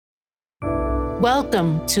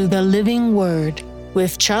Welcome to the Living Word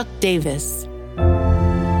with Chuck Davis.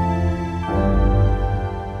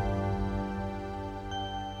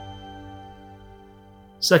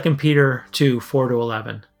 Second Peter 2,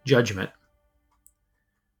 4-11, Judgment.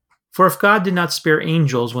 For if God did not spare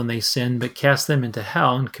angels when they sinned, but cast them into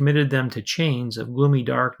hell and committed them to chains of gloomy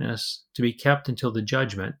darkness to be kept until the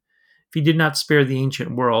judgment, if he did not spare the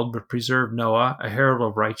ancient world, but preserved Noah, a herald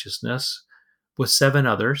of righteousness, with 7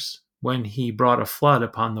 others, when he brought a flood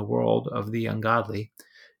upon the world of the ungodly,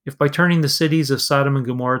 if by turning the cities of Sodom and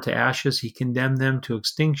Gomorrah to ashes he condemned them to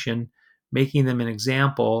extinction, making them an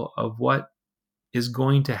example of what is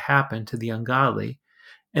going to happen to the ungodly,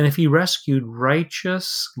 and if he rescued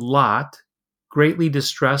righteous Lot, greatly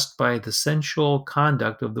distressed by the sensual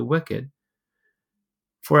conduct of the wicked,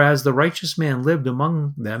 for as the righteous man lived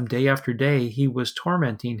among them day after day, he was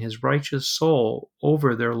tormenting his righteous soul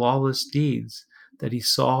over their lawless deeds that he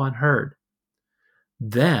saw and heard.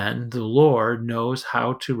 Then the Lord knows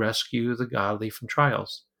how to rescue the godly from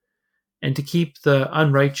trials, and to keep the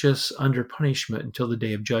unrighteous under punishment until the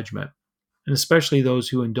day of judgment, and especially those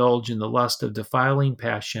who indulge in the lust of defiling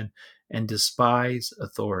passion and despise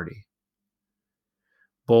authority.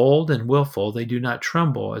 Bold and willful, they do not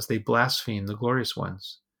tremble as they blaspheme the glorious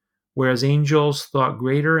ones, whereas angels, thought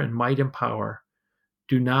greater in might and power,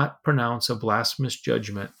 do not pronounce a blasphemous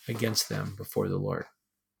judgment against them before the Lord.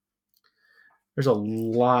 There's a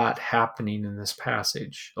lot happening in this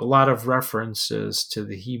passage, a lot of references to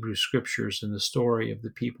the Hebrew scriptures and the story of the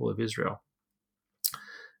people of Israel.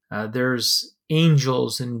 There's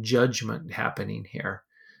angels and judgment happening here.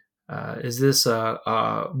 Is this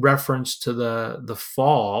a reference to the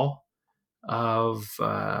fall of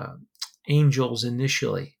angels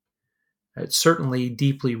initially? It's certainly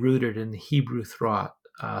deeply rooted in the Hebrew thought.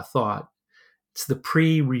 It's the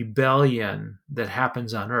pre-rebellion that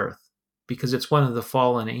happens on earth, because it's one of the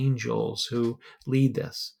fallen angels who lead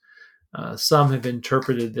this. Some have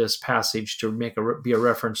interpreted this passage to be a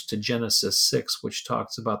reference to Genesis 6, which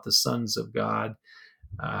talks about the sons of God.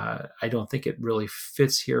 I don't think it really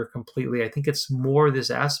fits here completely. I think it's more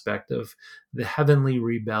this aspect of the heavenly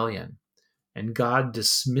rebellion and God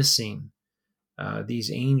dismissing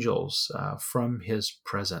these angels from his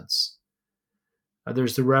presence.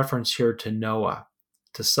 There's the reference here to Noah,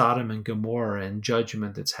 to Sodom and Gomorrah, and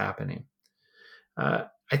judgment that's happening. I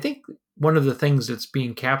think one of the things that's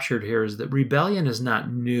being captured here is that rebellion is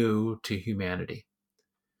not new to humanity.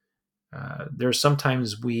 There's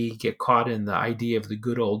sometimes we get caught in the idea of the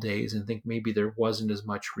good old days and think maybe there wasn't as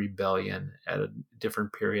much rebellion at a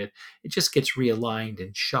different period. It just gets realigned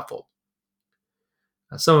and shuffled.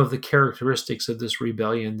 Some of the characteristics of this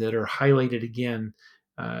rebellion that are highlighted again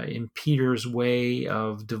in Peter's way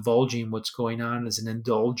of divulging what's going on is an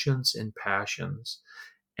indulgence in passions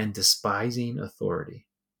and despising authority.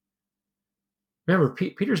 Remember,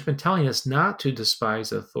 Peter's been telling us not to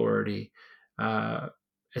despise authority,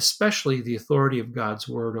 especially the authority of God's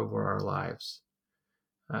word over our lives.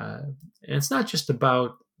 And it's not just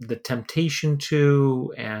about the temptation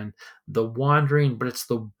to and the wandering, but it's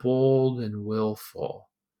the bold and willful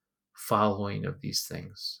following of these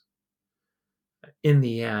things. In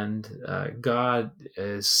the end, God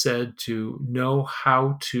is said to know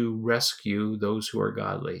how to rescue those who are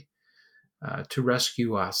godly, to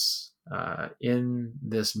rescue us in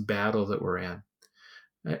this battle that we're in.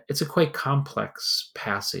 It's a quite complex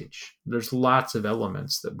passage. There's lots of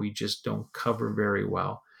elements that we just don't cover very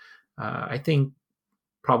well. I think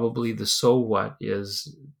probably the so what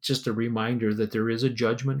is just a reminder that there is a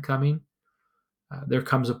judgment coming. There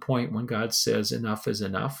comes a point when God says enough is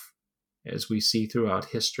enough, as we see throughout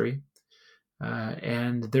history.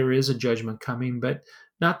 And there is a judgment coming, but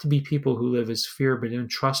not to be people who live as fear, but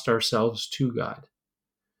entrust ourselves to God.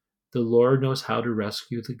 The Lord knows how to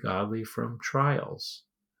rescue the godly from trials.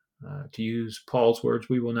 To use Paul's words,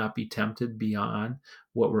 we will not be tempted beyond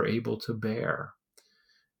what we're able to bear.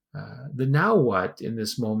 The now what in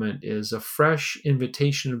this moment is a fresh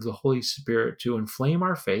invitation of the Holy Spirit to inflame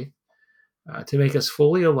our faith, to make us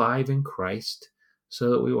fully alive in Christ, so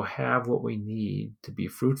that we will have what we need to be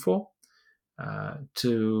fruitful,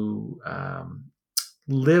 to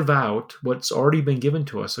live out what's already been given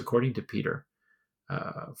to us, according to Peter,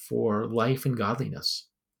 for life and godliness,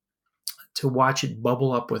 to watch it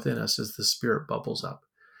bubble up within us as the Spirit bubbles up,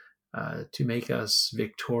 to make us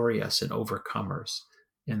victorious and overcomers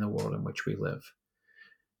in the world in which we live.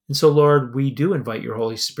 And so, Lord, we do invite your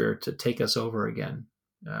Holy Spirit to take us over again.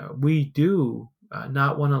 We do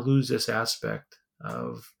not want to lose this aspect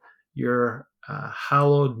of your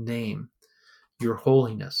hallowed name, your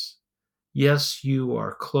holiness. Yes, you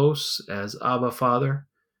are close as Abba Father,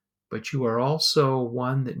 but you are also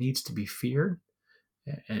one that needs to be feared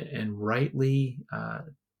and rightly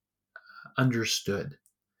understood.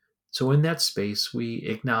 So in that space, we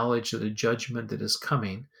acknowledge the judgment that is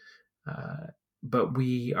coming, but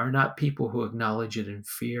we are not people who acknowledge it in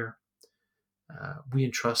fear. We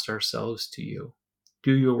entrust ourselves to you.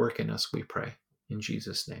 Do your work in us, we pray. In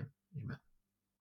Jesus' name, amen.